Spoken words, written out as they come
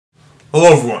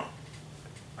Hello everyone.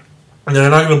 And you're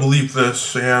not going to believe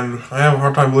this, and I have a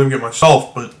hard time believing it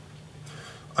myself, but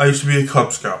I used to be a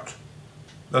Cub Scout.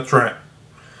 That's right.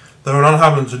 That would not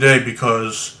happen today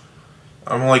because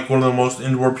I'm like one of the most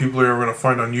indoor people you're ever going to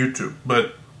find on YouTube.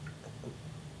 But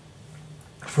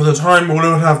for the time, it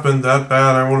wouldn't have been that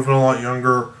bad. I would have been a lot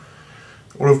younger.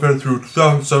 I would have been through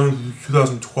 2007 to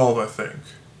 2012, I think.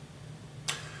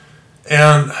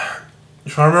 And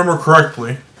if I remember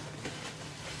correctly,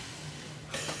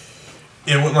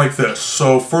 it went like this.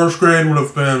 So first grade would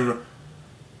have been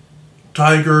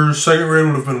tigers, second grade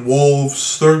would have been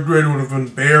wolves, third grade would have been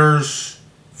bears,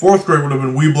 fourth grade would have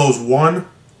been Weeblos 1,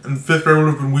 and fifth grade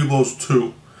would have been Weeblos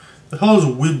 2. The hell is a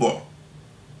Weeblo?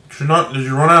 Did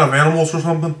you run out of animals or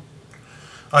something?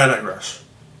 I digress.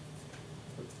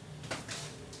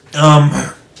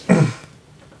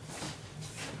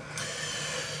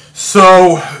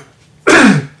 So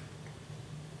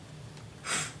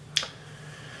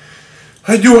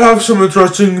I do have some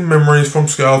interesting memories from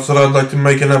Scouts that I'd like to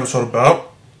make an episode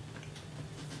about.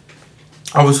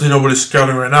 Obviously nobody's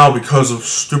scouting right now because of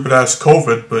stupid ass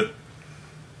COVID, but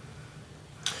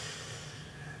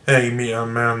hey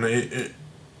man,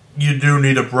 you do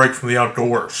need a break from the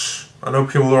outdoors. I know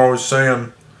people are always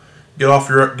saying get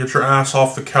your ass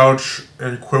off the couch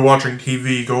and quit watching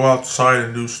TV, go outside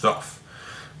and do stuff.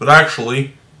 But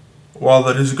actually, while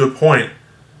that is a good point,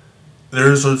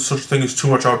 there is such thing as too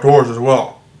much outdoors as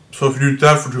well. So if you do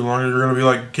that for too long, you're going to be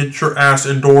like, get your ass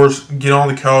indoors, get on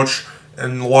the couch,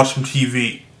 and watch some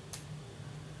TV.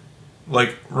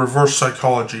 Like reverse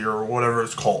psychology or whatever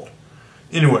it's called.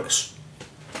 Anyways.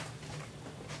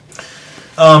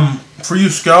 For you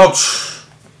Scouts,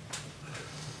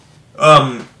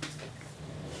 one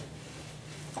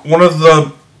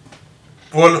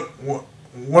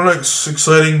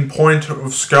exciting point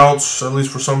of Scouts, at least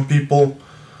for some people,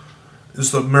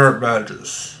 is the merit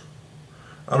badges.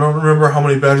 I don't remember how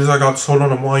many badges I got sold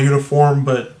on my uniform,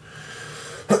 but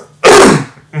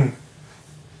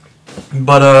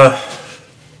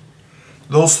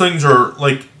those things are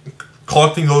like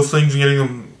collecting those things and getting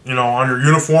them, on your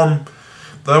uniform.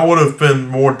 That would have been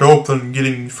more dope than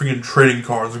getting freaking trading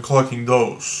cards and collecting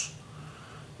those.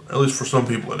 At least for some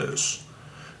people it is.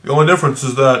 The only difference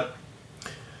is that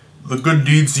the good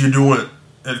deeds you do at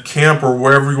camp or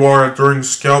wherever you are during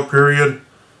scout period,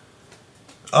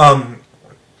 you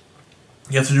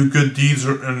have to do good deeds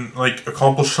and like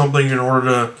accomplish something in order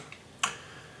to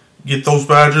get those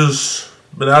badges.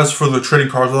 But as for the trading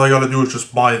cards, all I gotta do is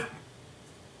just buy them.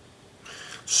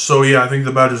 So yeah, I think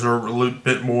the badges are a little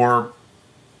bit more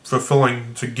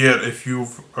fulfilling to get if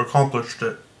you've accomplished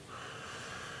it.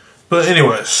 But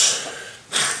anyways,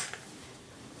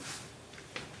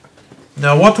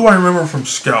 now what do I remember from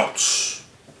Scouts?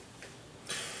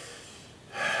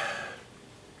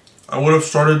 I would have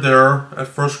started there at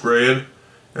first grade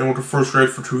and went to first grade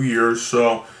for 2 years,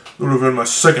 so it would have been my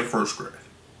second first grade.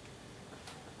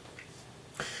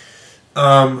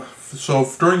 So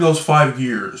during those 5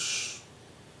 years,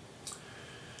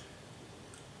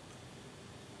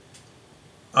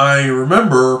 I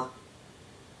remember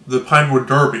the Pinewood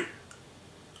Derby.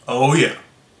 Oh yeah.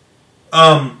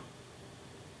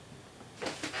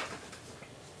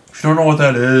 If you don't know what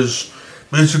that is,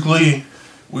 basically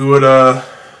we would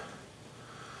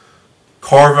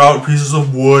carve out pieces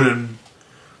of wood and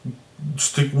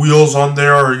stick wheels on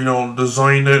there, or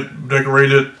design it,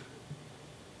 decorate it,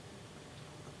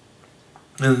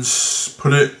 and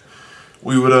put it.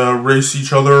 We would race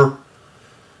each other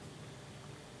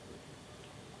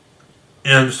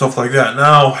and stuff like that.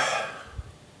 Now,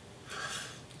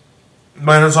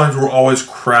 my designs were always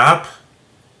crap.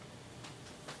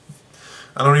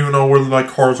 I don't even know where my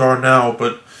cars are now,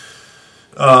 but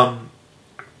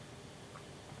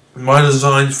my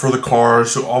designs for the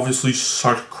cars obviously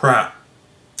suck crap.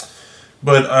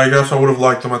 But I guess I would have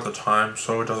liked them at the time,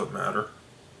 so it doesn't matter.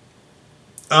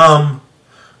 I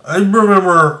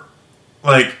remember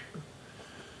I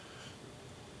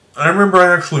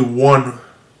actually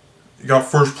got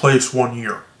first place 1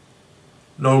 year.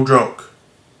 No joke.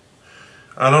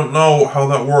 I don't know how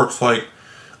that works. Like,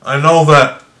 I know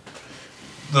that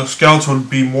the Scouts would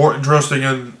be more interested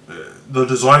in the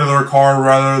design of their car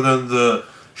rather than the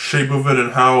shape of it,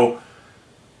 and how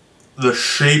the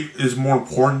shape is more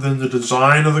important than the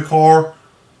design of the car,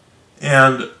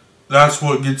 and that's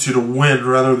what gets you to win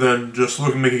rather than just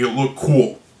making it look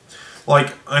cool.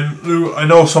 Like, I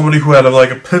know somebody who had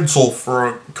a pencil for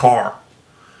a car.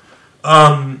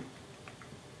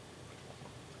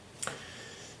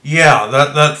 Yeah,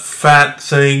 that fat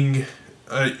thing.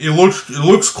 It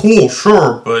looks cool,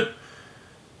 sure, but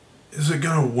is it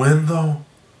gonna win though?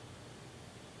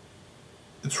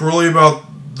 It's really about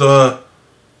the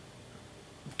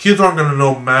kids aren't going to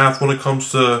know math when it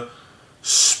comes to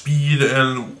speed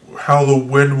and how the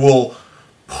wind will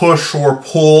push or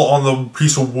pull on the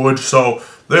piece of wood. So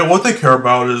what they care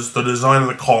about is the design of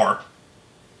the car.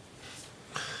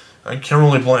 I can't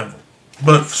really blame them.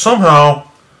 But somehow,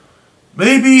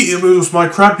 maybe it was my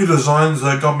crappy designs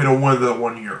that got me to win that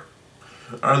one year.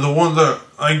 The one that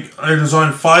I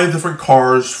designed 5 different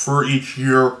cars for each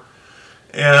year,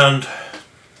 and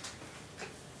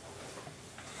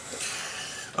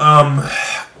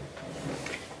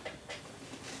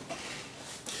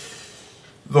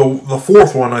the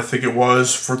fourth one, I think it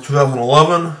was, for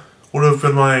 2011 would have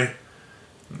been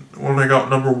when I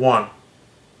got number 1.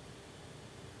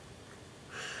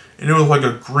 And it was like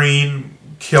a green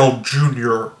Kale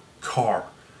Jr. car.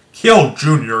 Kale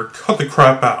Jr. cut the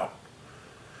crap out.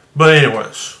 But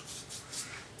anyways.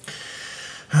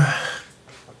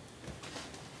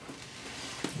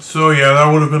 So yeah,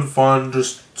 that would have been fun,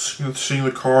 just seeing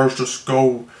the cars just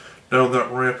go down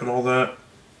that ramp and all that.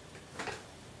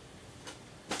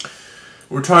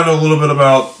 We're talking a little bit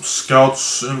about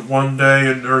scouts in one day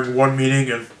and during one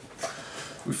meeting, and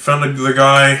we found the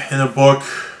guy in a book,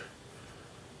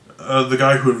 the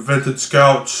guy who invented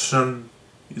scouts, and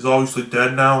he's obviously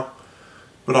dead now.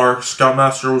 But our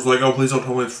scoutmaster was like, "Oh, please don't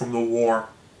tell me it's from the war."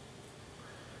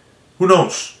 Who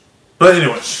knows? But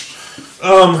anyways,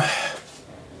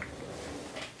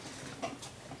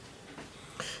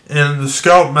 and the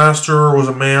scoutmaster was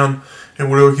a man, and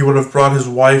he would have brought his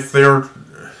wife there,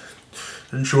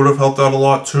 and she would have helped out a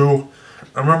lot too.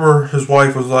 I remember his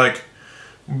wife was like,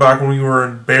 back when we were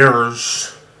in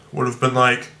Bears, would have been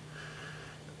like,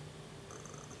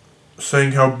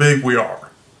 saying how big we are.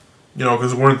 You know,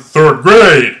 because we're in 3rd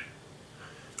grade.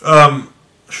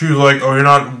 She was like, "Oh, you're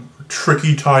not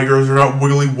tricky tigers, you're not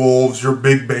wiggly wolves, you're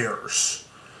big bears."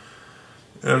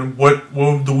 And what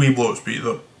would the Weeblos be?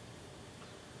 The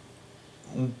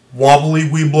wobbly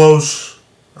Weeblos?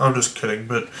 I'm just kidding,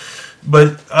 but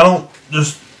I don't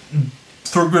just...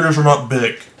 3rd graders are not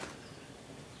big.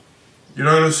 You're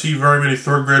not going to see very many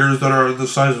 3rd graders that are the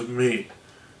size of me.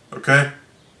 Okay?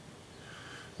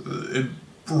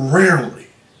 Rarely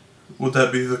would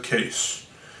that be the case.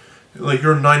 Like,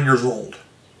 you're 9 years old.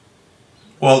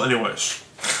 Well, anyways.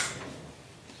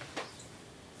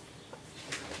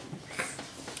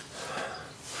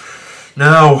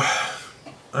 Now,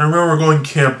 I remember going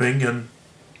camping and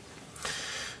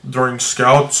during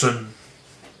scouts, and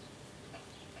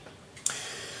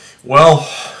well,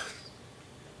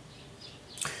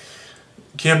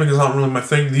 camping is not really my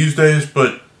thing these days,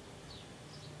 but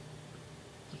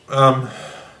I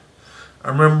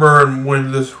remember when we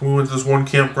went to this one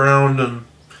campground and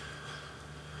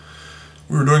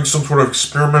we were doing some sort of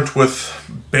experiment with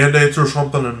Band-Aids or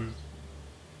something, and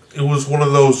it was one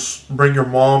of those bring your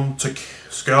mom to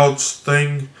scouts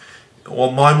thing.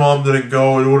 Well, my mom didn't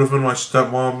go, it would have been my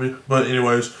stepmom, but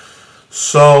anyways,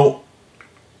 so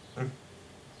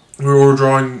we were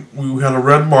drawing, we had a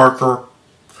red marker,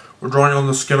 we're drawing on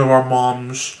the skin of our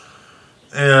moms,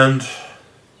 and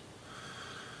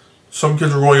some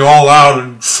kids were going all out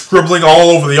and scribbling all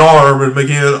over the arm and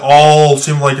making it all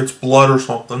seem like it's blood or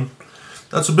something.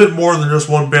 That's a bit more than just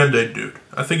one Band-Aid, dude.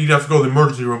 I think you'd have to go to the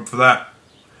emergency room for that.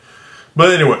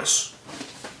 But anyways.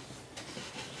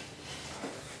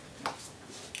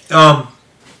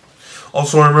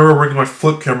 Also, I remember bringing my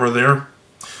flip camera there,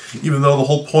 even though the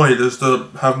whole point is to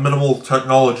have minimal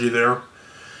technology there,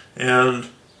 and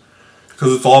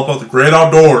because it's all about the great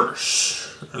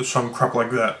outdoors, and some crap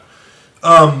like that.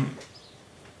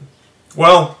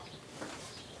 Well,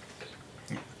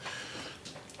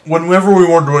 whenever we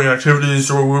weren't doing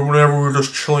activities, or whenever we were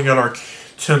just chilling at our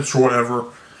tents or whatever,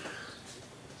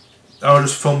 I would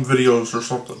just film videos or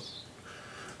something.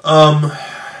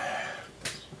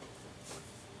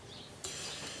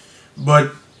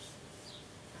 But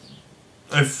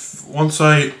one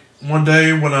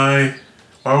day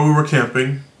while we were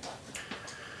camping,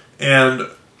 and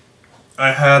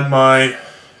I had my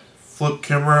flip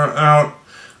camera out,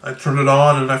 I turned it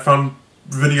on, and I found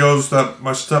videos that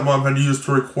my stepmom had used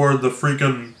to record the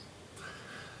freaking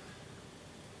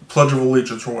Pledge of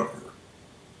Allegiance or whatever.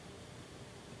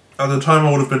 At the time,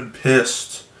 I would have been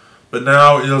pissed, but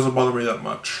now it doesn't bother me that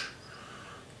much.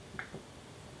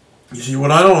 You see,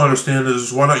 what I don't understand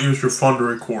is why not use your phone to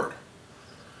record?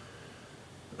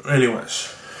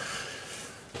 Anyways.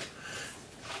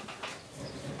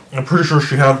 I'm pretty sure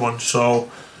she had one,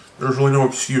 so there's really no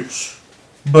excuse.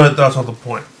 But that's not the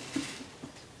point.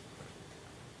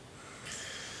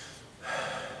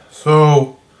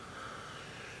 So,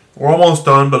 we're almost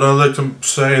done, but I'd like to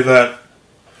say that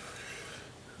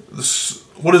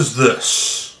What is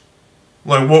this?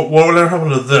 Like, what would happen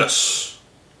to this?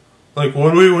 Like,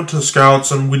 when we went to the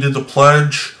Scouts and we did the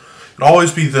pledge, it'd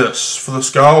always be this for the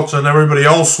Scouts, and everybody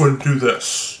else would do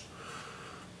this.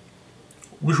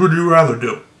 Which would you rather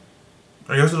do?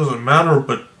 I guess it doesn't matter,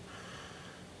 but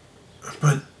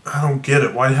I don't get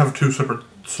it. Why do you have two separate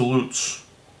salutes?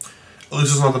 At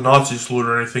least it's not the Nazi salute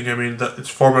or anything. I mean, it's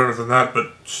far better than that,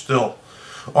 but still.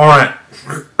 Alright.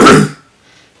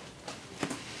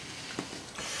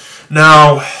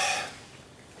 Now,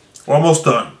 we're almost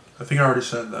done. I think I already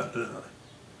said that, didn't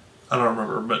I? I don't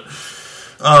remember, but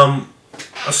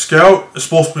a scout is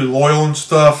supposed to be loyal and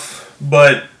stuff,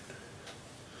 but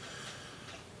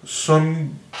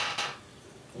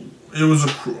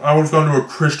I was going to a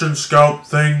Christian scout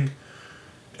thing,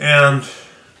 and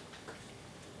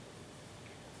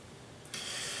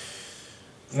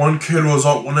one kid was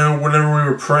up whenever we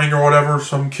were praying or whatever.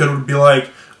 Some kid would be like,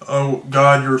 "Oh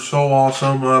God, you're so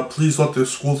awesome! Please let the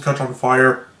schools catch on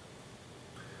fire."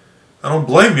 I don't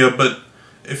blame you, but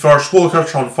if our school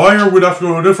catch on fire, we'd have to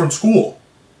go to a different school.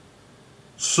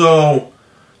 So,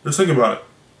 just think about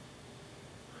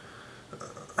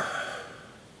it.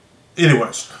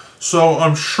 Anyways, so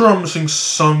I'm sure I'm missing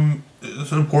some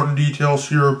important details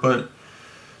here, but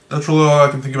that's really all I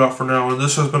can think about for now, and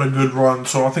this has been a good run,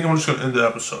 so I think I'm just going to end the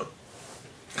episode.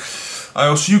 I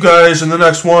will see you guys in the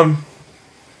next one.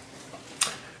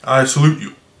 I salute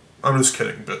you. I'm just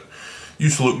kidding, but you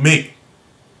salute me.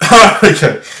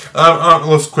 Okay,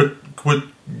 let's quit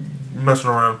messing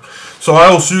around. So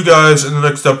I will see you guys in the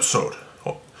next episode.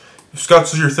 If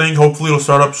Scott's is your thing, hopefully it'll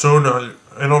start up soon.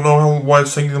 I don't know why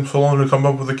it's taking them so long to come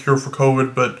up with a cure for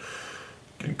COVID, but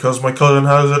because my cousin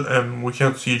has it and we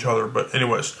can't see each other. But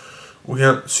anyways, we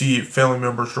can't see family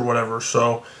members or whatever.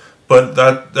 So, but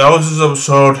that was this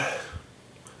episode.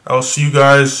 I will see you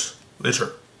guys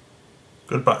later.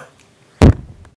 Goodbye.